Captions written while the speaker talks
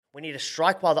We need to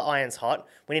strike while the iron's hot.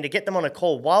 We need to get them on a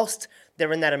call whilst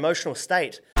they're in that emotional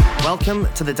state. Welcome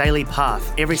to the Daily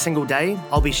Path. Every single day,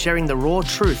 I'll be sharing the raw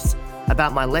truths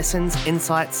about my lessons,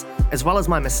 insights, as well as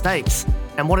my mistakes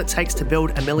and what it takes to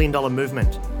build $1 million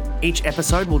movement. Each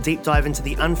episode will deep dive into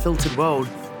the unfiltered world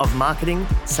of marketing,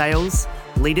 sales,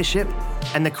 leadership,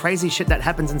 and the crazy shit that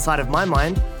happens inside of my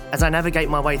mind as I navigate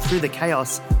my way through the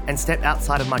chaos and step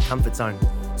outside of my comfort zone.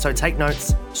 So take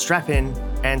notes, strap in,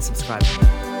 and subscribe.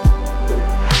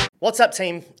 What's up,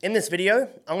 team? In this video,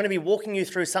 I'm going to be walking you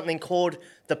through something called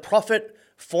the profit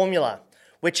formula,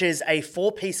 which is a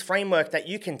 4-piece framework that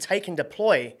you can take and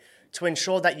deploy to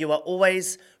ensure that you are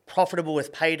always profitable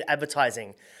with paid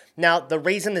advertising. Now, the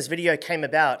reason this video came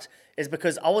about is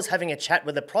because I was having a chat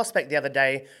with a prospect the other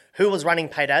day who was running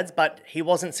paid ads, but he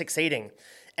wasn't succeeding.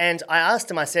 And I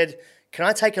asked him, I said, can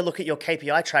I take a look at your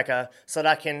KPI tracker so that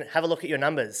I can have a look at your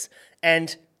numbers?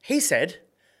 And he said,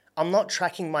 I'm not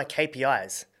tracking my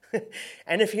KPIs.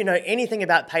 And if you know anything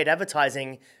about paid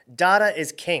advertising, data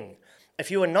is king. If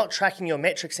you are not tracking your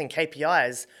metrics and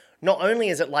KPIs, not only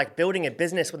is it like building a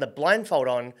business with a blindfold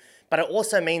on, but it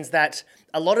also means that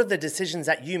a lot of the decisions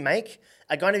that you make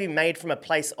are going to be made from a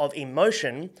place of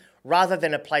emotion rather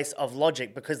than a place of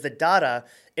logic, because the data,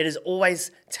 it is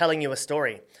always telling you a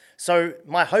story. So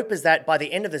my hope is that by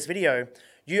the end of this video,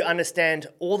 you understand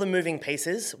all the moving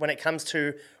pieces when it comes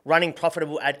to running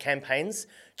profitable ad campaigns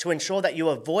to ensure that you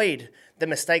avoid the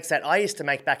mistakes that I used to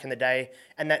make back in the day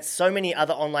and that so many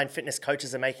other online fitness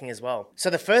coaches are making as well.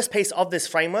 So the first piece of this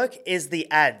framework is the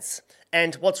ads.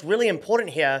 And what's really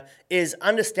important here is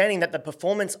understanding that the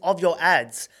performance of your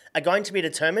ads are going to be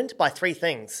determined by 3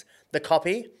 things: the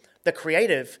copy, the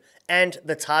creative, and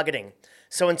the targeting.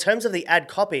 So in terms of the ad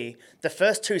copy, the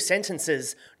first 2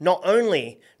 sentences not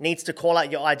only needs to call out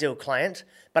your ideal client,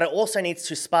 but it also needs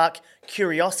to spark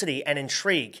curiosity and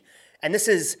intrigue. And this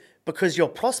is because your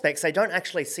prospects, they don't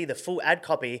actually see the full ad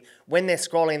copy when they're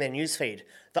scrolling their newsfeed.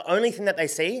 The only thing that they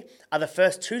see are the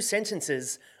first 2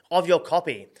 sentences of your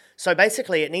copy. So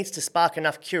basically, it needs to spark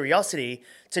enough curiosity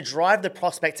to drive the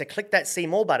prospect to click that See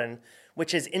More button,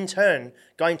 which is in turn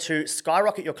going to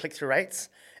skyrocket your click-through rates.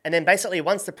 And then basically,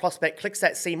 once the prospect clicks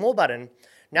that See More button,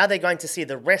 now they're going to see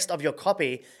the rest of your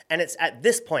copy. And it's at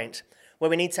this point where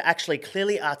we need to actually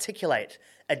clearly articulate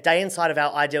a day inside of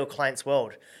our ideal client's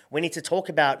world. We need to talk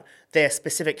about their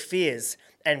specific fears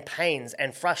and pains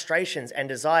and frustrations and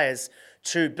desires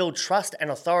to build trust and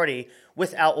authority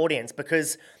with our audience.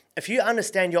 Because if you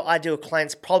understand your ideal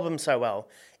client's problem so well,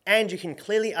 and you can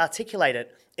clearly articulate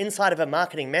it inside of a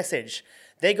marketing message,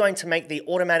 they're going to make the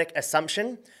automatic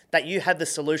assumption that you have the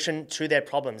solution to their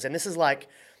problems. And this is like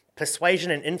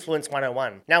persuasion and influence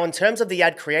 101. Now, in terms of the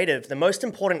ad creative, the most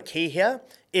important key here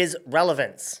is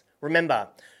relevance. Remember,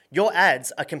 your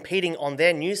ads are competing on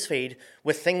their newsfeed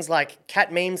with things like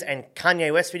cat memes and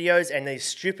Kanye West videos and these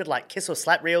stupid like kiss or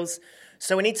slap reels.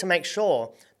 So we need to make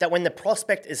sure that when the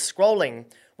prospect is scrolling,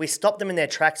 we stop them in their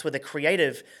tracks with a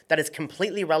creative that is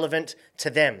completely relevant to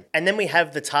them. And then we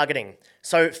have the targeting.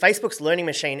 So Facebook's learning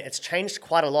machine, it's changed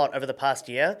quite a lot over the past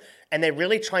year, and they're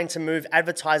really trying to move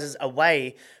advertisers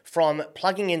away from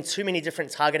plugging in too many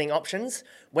different targeting options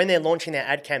when they're launching their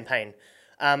ad campaign.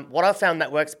 What I've found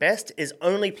that works best is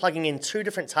only plugging in 2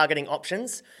 different targeting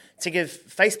options to give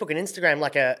Facebook and Instagram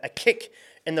like a kick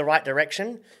in the right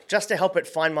direction, just to help it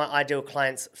find my ideal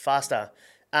clients faster.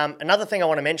 Another thing I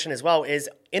want to mention as well is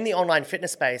in the online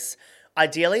fitness space,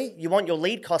 ideally, you want your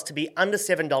lead cost to be under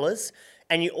 $7,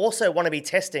 and you also want to be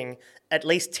testing at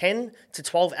least 10 to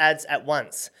 12 ads at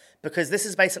once, because this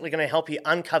is basically going to help you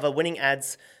uncover winning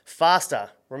ads faster.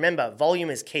 Remember, volume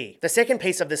is key. The second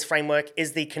piece of this framework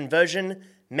is the conversion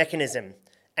mechanism.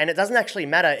 And it doesn't actually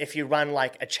matter if you run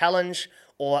like a challenge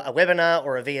or a webinar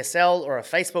or a VSL or a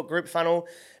Facebook group funnel,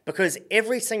 because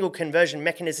every single conversion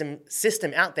mechanism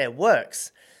system out there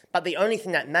works. But the only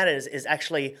thing that matters is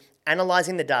actually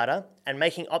analyzing the data and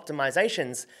making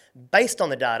optimizations based on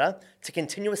the data to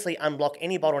continuously unblock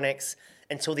any bottlenecks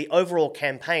until the overall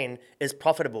campaign is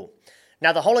profitable.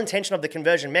 Now, the whole intention of the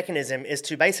conversion mechanism is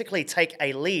to basically take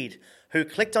a lead who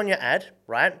clicked on your ad,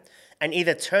 right, and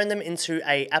either turn them into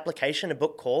an application, a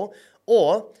book call,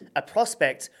 or a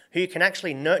prospect who you can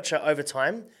actually nurture over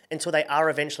time until they are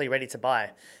eventually ready to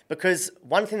buy. Because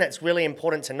one thing that's really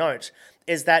important to note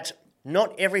is that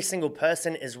not every single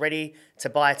person is ready to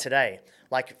buy today.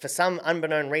 Like, for some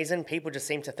unbeknown reason, people just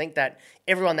seem to think that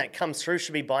everyone that comes through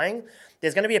should be buying.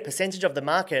 There's going to be a percentage of the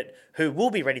market who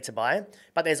will be ready to buy,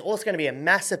 but there's also going to be a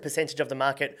massive percentage of the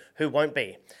market who won't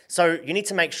be. So you need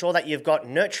to make sure that you've got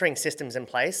nurturing systems in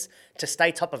place to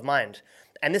stay top of mind.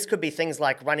 And this could be things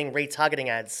like running retargeting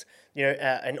ads,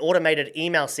 an automated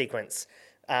email sequence,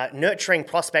 nurturing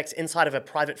prospects inside of a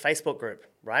private Facebook group,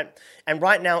 right? And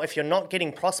right now, if you're not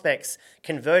getting prospects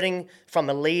converting from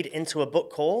a lead into a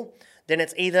book call, then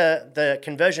it's either the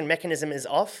conversion mechanism is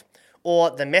off,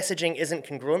 or the messaging isn't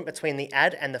congruent between the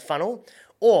ad and the funnel,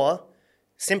 or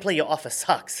simply your offer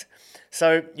sucks.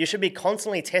 So you should be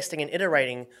constantly testing and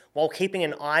iterating while keeping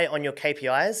an eye on your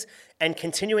KPIs and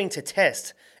continuing to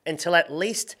test until at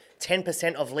least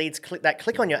 10% of leads that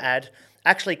click on your ad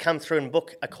actually come through and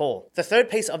book a call. The third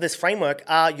piece of this framework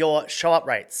are your show up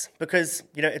rates, because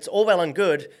it's all well and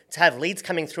good to have leads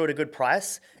coming through at a good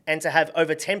price and to have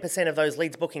over 10% of those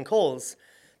leads booking calls.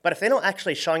 But if they're not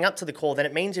actually showing up to the call, then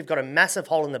it means you've got a massive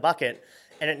hole in the bucket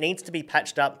and it needs to be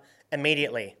patched up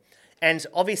immediately. And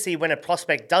obviously, when a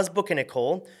prospect does book in a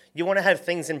call, you want to have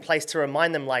things in place to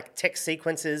remind them, like text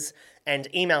sequences and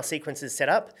email sequences set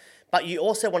up. But you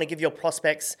also want to give your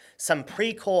prospects some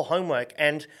pre-call homework.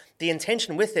 And the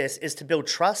intention with this is to build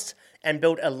trust and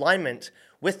build alignment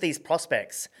with these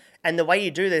prospects. And the way you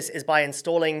do this is by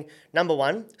installing, number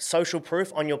one, social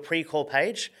proof on your pre-call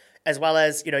page, as well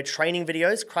as training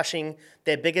videos crushing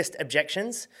their biggest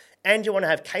objections. And you want to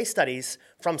have case studies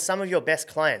from some of your best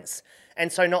clients.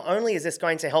 And so not only is this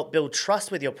going to help build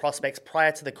trust with your prospects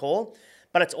prior to the call,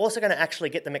 but it's also going to actually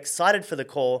get them excited for the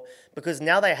call, because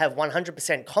now they have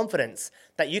 100% confidence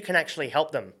that you can actually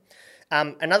help them.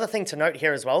 Another thing to note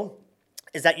here as well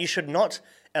is that you should not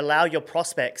allow your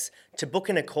prospects to book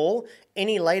in a call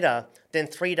any later than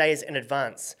 3 days in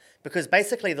advance, because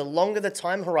basically the longer the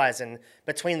time horizon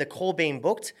between the call being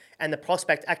booked and the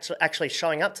prospect actually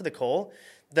showing up to the call,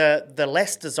 the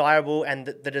less desirable, and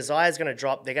the desire is going to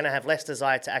drop. They're going to have less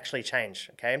desire to actually change,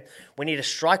 okay? We need to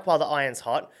strike while the iron's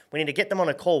hot. We need to get them on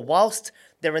a call whilst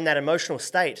they're in that emotional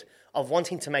state of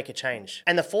wanting to make a change.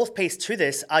 And the fourth piece to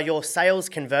this are your sales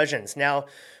conversions. Now,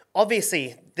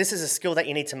 obviously, this is a skill that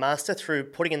you need to master through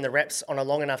putting in the reps on a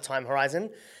long enough time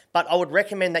horizon, but I would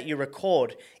recommend that you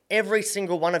record every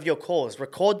single one of your calls.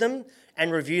 Record them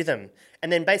and review them, and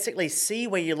then basically see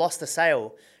where you lost the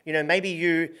sale. Maybe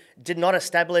you did not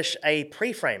establish a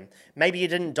pre-frame. Maybe you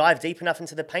didn't dive deep enough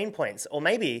into the pain points, or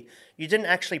maybe you didn't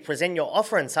actually present your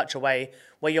offer in such a way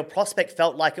where your prospect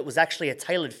felt like it was actually a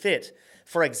tailored fit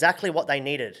for exactly what they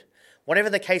needed. Whatever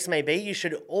the case may be, you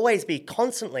should always be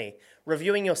constantly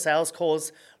reviewing your sales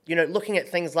calls, looking at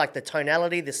things like the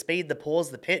tonality, the speed, the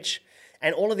pause, the pitch,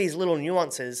 and all of these little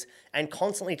nuances, and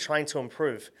constantly trying to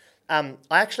improve. I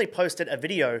actually posted a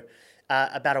video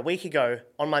about a week ago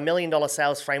on my $1 Million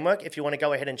Sales Framework. If you want to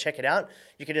go ahead and check it out,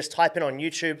 you can just type in on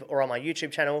YouTube or on my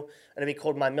YouTube channel. It'll be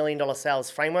called my $1 Million Sales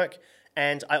Framework.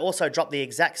 And I also dropped the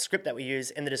exact script that we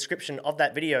use in the description of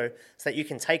that video so that you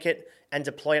can take it and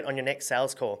deploy it on your next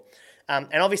sales call.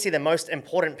 And obviously the most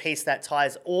important piece that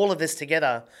ties all of this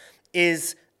together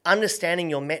is understanding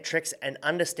your metrics and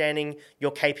understanding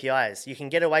your KPIs. You can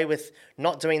get away with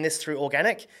not doing this through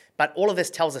organic, but all of this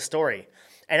tells a story.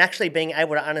 And actually being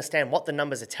able to understand what the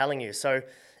numbers are telling you. So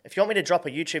if you want me to drop a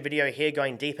YouTube video here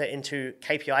going deeper into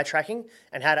KPI tracking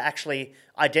and how to actually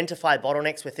identify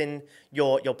bottlenecks within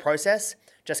your process,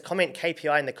 just comment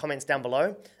KPI in the comments down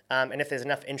below. And if there's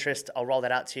enough interest, I'll roll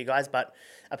that out to you guys. But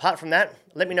apart from that,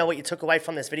 let me know what you took away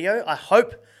from this video. I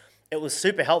hope it was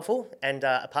super helpful. And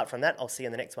apart from that, I'll see you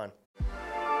in the next one.